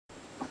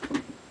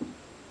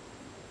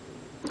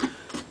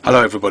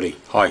Hello everybody,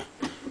 hi.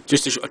 I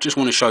just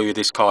want to show you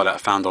this car that I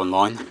found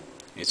online.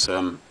 It's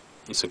a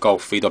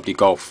Golf, VW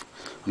Golf.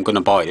 I'm going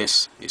to buy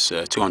this. It's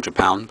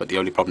 £200, but the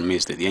only problem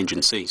is that the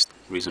engine's seized.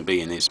 The reason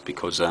being is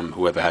because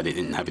whoever had it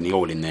didn't have any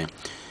oil in there.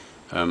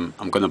 I'm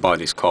going to buy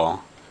this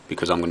car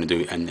because I'm going to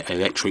do an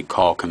electric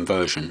car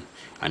conversion,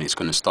 and it's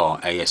going to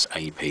start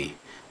ASAP.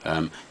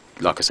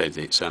 Like I said,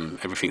 it's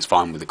everything's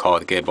fine with the car.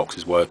 The gearbox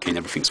is working,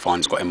 everything's fine.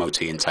 It's got MOT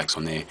and tax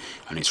on there,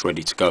 and it's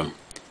ready to go.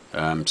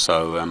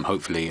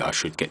 Hopefully I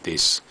should get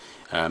this.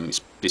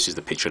 This is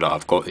the picture that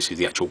I've got. This is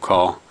the actual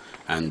car,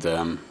 and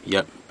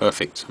yep,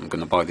 perfect. I'm going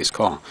to buy this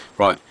car.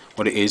 Right,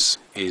 what it is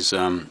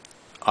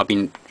I've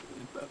been,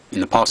 in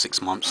the past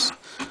 6 months,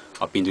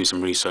 I've been doing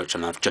some research,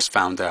 and I've just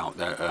found out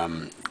that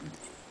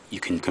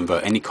you can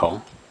convert any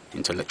car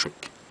into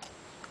electric.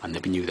 I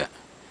never knew that.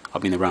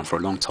 I've been around for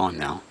a long time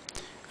now,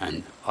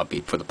 and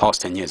for the past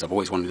 10 years I've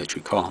always wanted an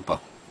electric car,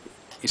 but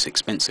it's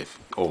expensive,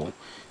 or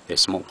they're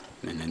small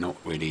and they're not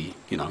really,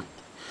 not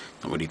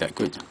really that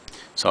good.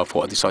 So I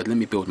thought, I decided, let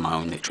me build my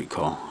own electric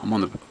car. I'm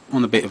on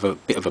a bit of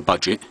a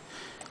budget.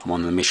 I'm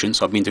on a mission,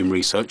 so I've been doing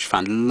research,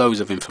 found loads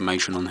of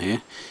information on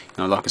here.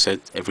 Like I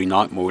said, every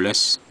night more or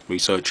less,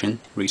 researching,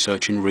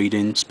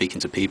 reading,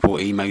 speaking to people,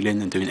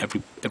 emailing, and doing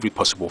every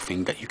possible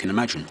thing that you can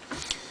imagine.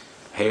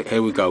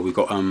 Here we go. We've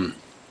got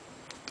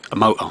a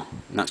motor,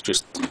 and that's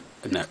just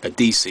a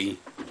DC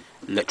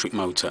electric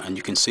motor, and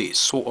you can see it's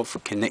sort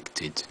of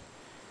connected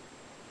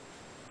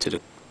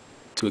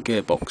to a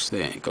gearbox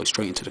there. It goes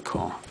straight into the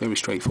car. Very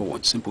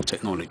straightforward, simple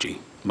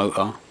technology.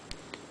 Motor,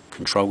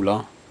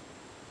 controller,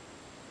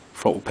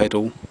 throttle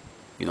pedal,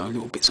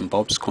 little bits and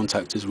bobs,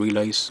 contactors,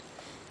 relays,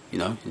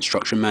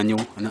 instruction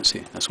manual, and that's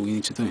it. That's all you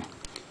need to do.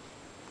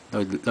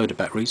 Load of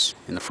batteries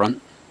in the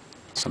front,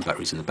 some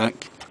batteries in the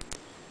back,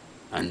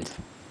 and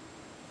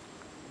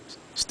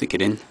stick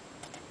it in,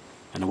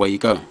 and away you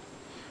go.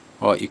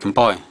 Right, you can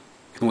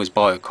always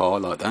buy a car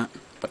like that,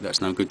 but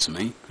that's no good to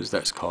me, because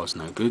that car's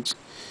no good.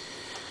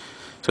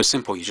 So it's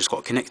simple. You just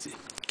got to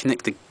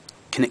connect the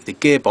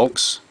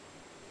gearbox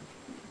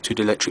to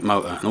the electric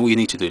motor, and all you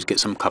need to do is get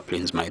some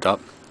couplings made up,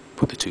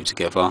 put the two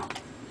together,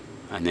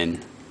 and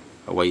then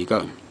away you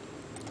go.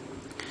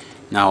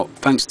 Now,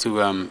 thanks to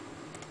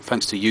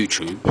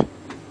YouTube,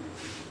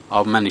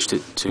 I've managed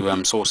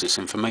to source this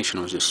information.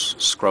 I was just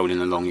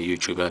scrolling along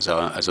YouTube as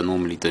I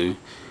normally do,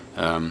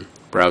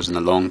 browsing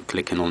along,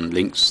 clicking on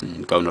links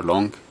and going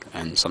along,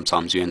 and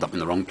sometimes you end up in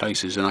the wrong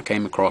places. And I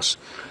came across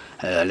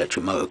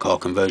electric motor car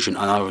conversion,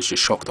 and I was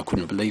just shocked. I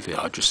couldn't believe it.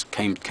 I just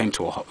came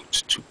to I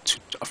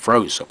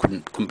froze. I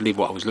couldn't believe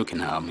what I was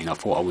looking at. I mean, I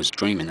thought I was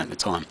dreaming at the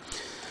time,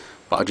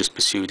 but I just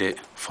pursued it,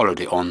 followed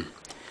it on,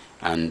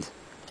 and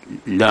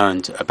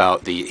learned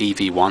about the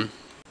EV1.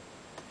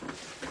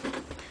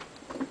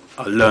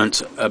 I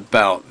learnt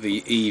about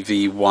the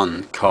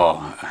EV1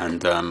 car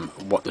and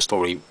what the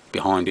story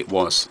behind it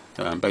was.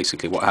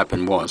 Basically, what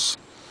happened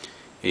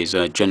is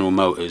General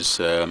Motors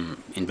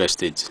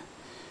invested,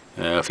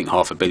 I think,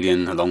 $500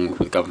 million, along with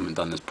the government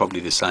done probably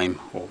the same,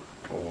 or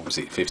was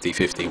it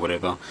 50-50,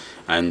 whatever,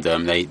 and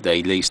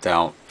they leased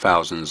out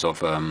thousands of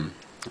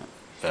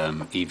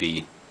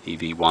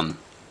EV1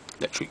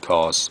 electric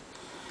cars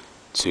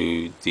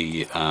to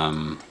the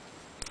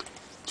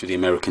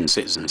American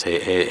citizens.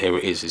 Here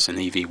it is. It's an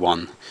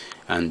EV1,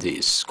 and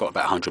it's got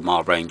about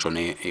 100-mile range on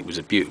it. It was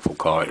a beautiful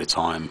car at the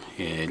time,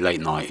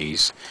 late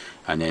 90s,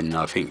 and then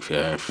I think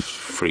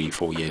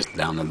 3-4 years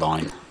down the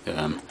line,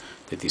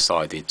 they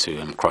decided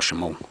to crush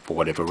them all for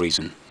whatever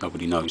reason.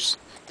 Nobody knows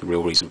the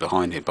real reason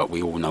behind it, but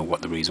we all know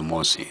what the reason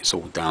was. It's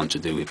all down to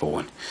do with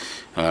oil.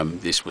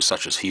 This was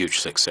such a huge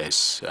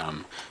success.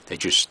 They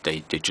just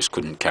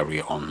couldn't carry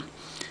it on.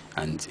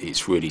 And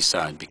it's really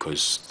sad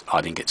because I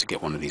didn't get to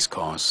get one of these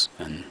cars,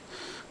 and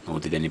nor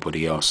did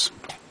anybody else.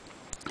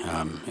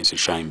 It's a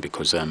shame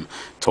because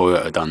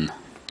Toyota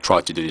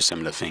tried to do a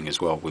similar thing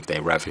as well with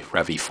their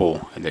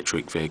RAV4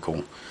 electric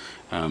vehicle,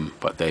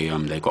 but they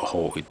got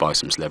halted by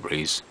some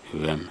celebrities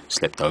who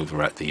slept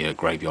over at the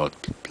graveyard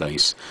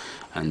place,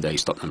 and they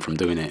stopped them from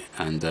doing it.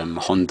 And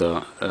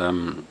Honda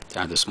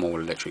had a small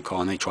electric car,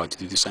 and they tried to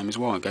do the same as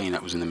well. Again,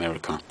 that was in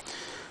America.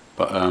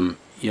 But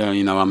yeah,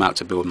 I'm out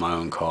to build my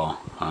own car.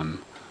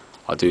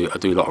 I do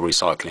a lot of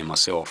recycling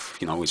myself.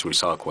 I always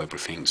recycle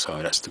everything.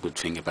 So that's the good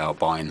thing about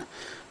buying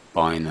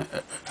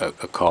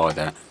a car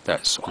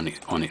that's on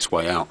its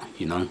way out.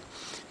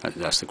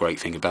 That's the great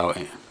thing about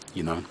it.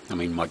 I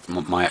mean,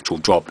 my actual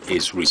job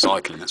is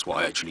recycling. That's what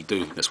I actually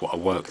do. That's what I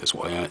work. That's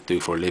what I do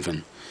for a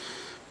living.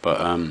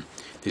 But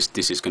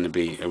this is going to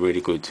be a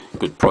really good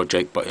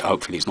project. But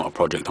hopefully it's not a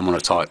project. I'm on a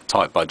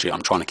tight budget.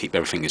 I'm trying to keep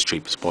everything as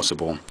cheap as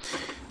possible.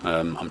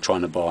 I'm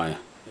trying to buy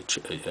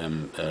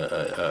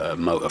a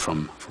motor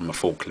from a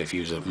forklift,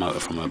 use a motor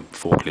from a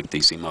forklift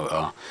DC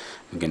motor.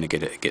 I'm going to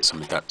get some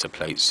adapter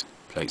plates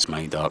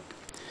made up.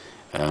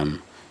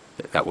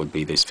 That would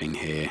be this thing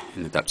here,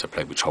 an adapter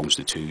plate which holds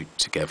the two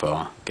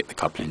together. Get the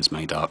couplings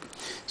made up.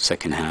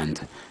 Second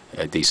hand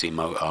DC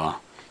motor,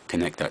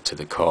 connect that to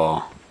the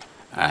car,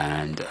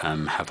 and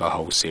have a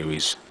whole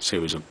series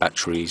of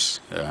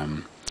batteries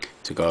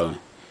to go.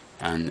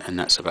 and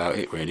that's about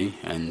it really.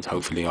 And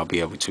hopefully I'll be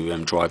able to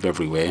drive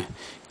everywhere,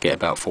 get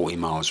about 40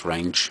 miles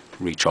range,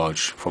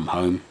 recharge from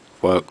home,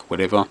 work,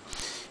 whatever,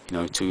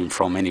 to and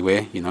from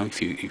anywhere.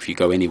 If you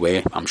go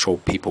anywhere, I'm sure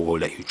people will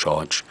let you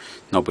charge.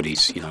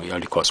 Nobody's, it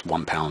only costs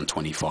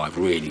 £1.25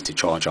 really to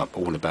charge up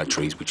all the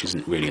batteries, which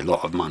isn't really a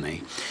lot of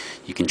money.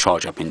 You can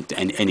charge up in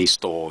any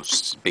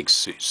stores, big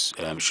suits,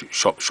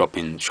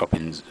 shopping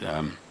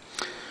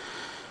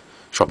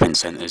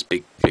centres,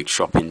 big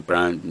shopping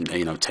brand,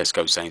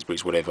 Tesco,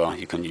 Sainsbury's, whatever.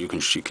 You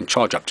can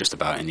charge up just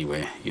about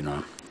anywhere.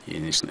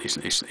 And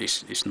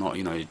it's not,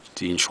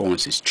 the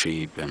insurance is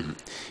cheap, and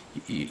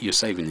you're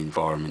saving the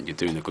environment. You're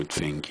doing a good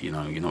thing. You're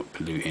not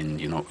polluting.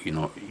 You're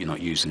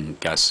not using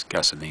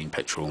gasoline,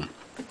 petrol.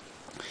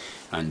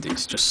 And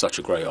it's just such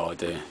a great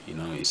idea.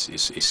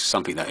 It's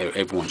something that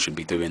everyone should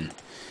be doing.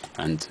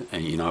 And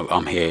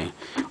I'm here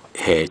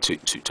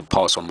to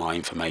pass on my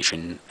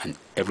information, and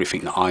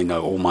everything that I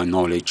know, all my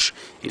knowledge,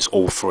 is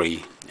all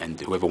free. And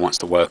whoever wants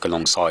to work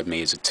alongside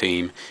me as a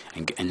team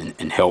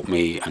and help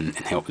me and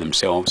help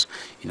themselves,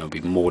 be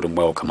more than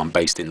welcome. I'm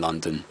based in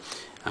London,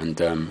 and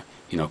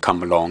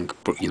come along.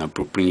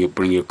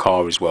 Bring your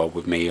car as well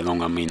with me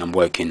along. I mean, I'm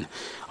working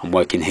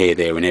here,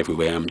 there, and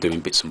everywhere. I'm doing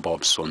bits and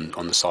bobs on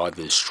the side of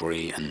the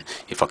street, and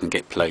if I can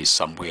get placed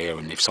somewhere,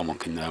 and if someone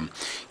can,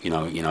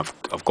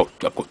 I've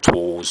got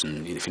tools,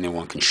 and if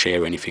anyone can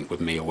share anything with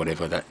me or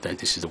whatever, that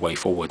this is the way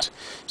forward.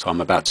 So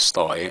I'm about to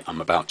start it. I'm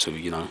about to,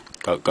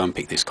 go and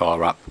pick this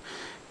car up,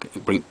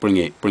 bring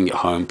it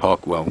home,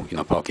 park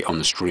it on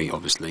the street,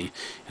 obviously,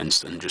 and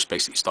just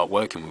basically start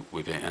working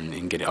with it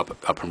and get it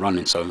up and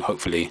running. So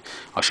hopefully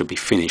I should be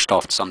finished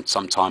after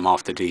some time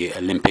after the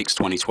Olympics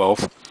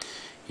 2012.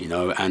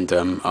 And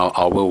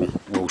I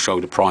will show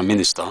the Prime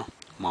Minister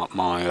my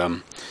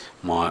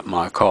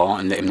car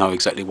and let him know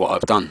exactly what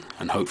I've done,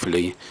 and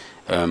hopefully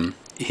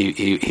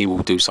he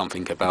will do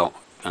something about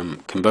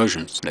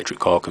conversions, electric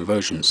car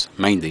conversions.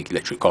 Mainly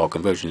electric car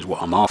conversions is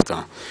what I'm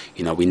after.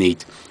 We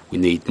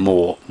need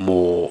more.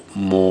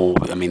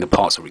 I mean, the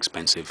parts are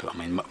expensive. I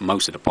mean,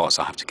 most of the parts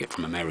I have to get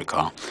from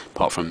America.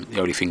 Apart from the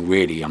only thing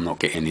really I'm not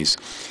getting is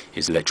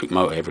electric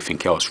motor. Everything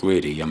else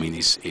really, I mean,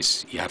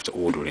 is you have to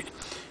order it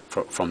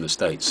from the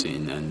States,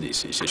 and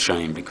it's a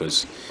shame,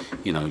 because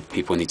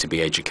people need to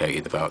be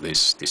educated about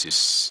this. This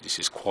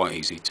is quite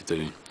easy to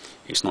do.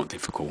 It's not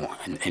difficult,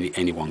 and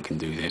anyone can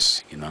do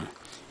this.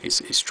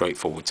 It's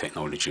straightforward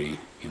technology,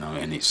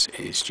 and it's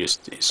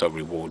so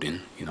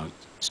rewarding,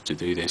 to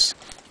do this,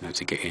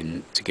 to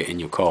get in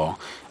your car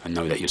and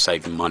know that you're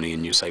saving money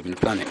and you're saving the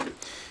planet,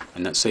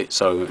 and that's it.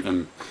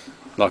 So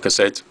like I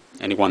said,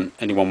 anyone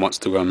wants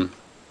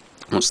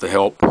to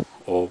help,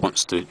 or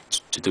wants to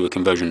do a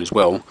conversion as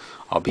well,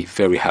 I'll be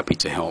very happy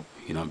to help,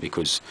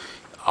 because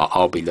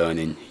I'll be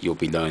learning, you'll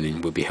be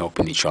learning, we'll be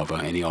helping each other.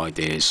 Any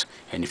ideas,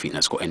 anything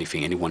that's got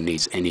anything, anyone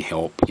needs any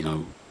help,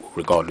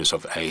 regardless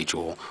of age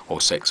or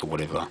sex or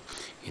whatever,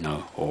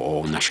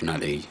 or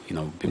nationality,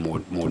 be more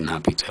than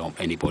happy to help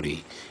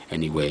anybody,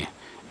 anywhere.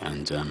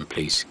 And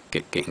please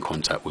get in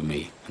contact with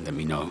me and let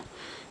me know,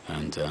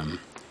 and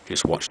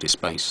just watch this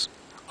space.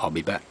 I'll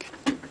be back.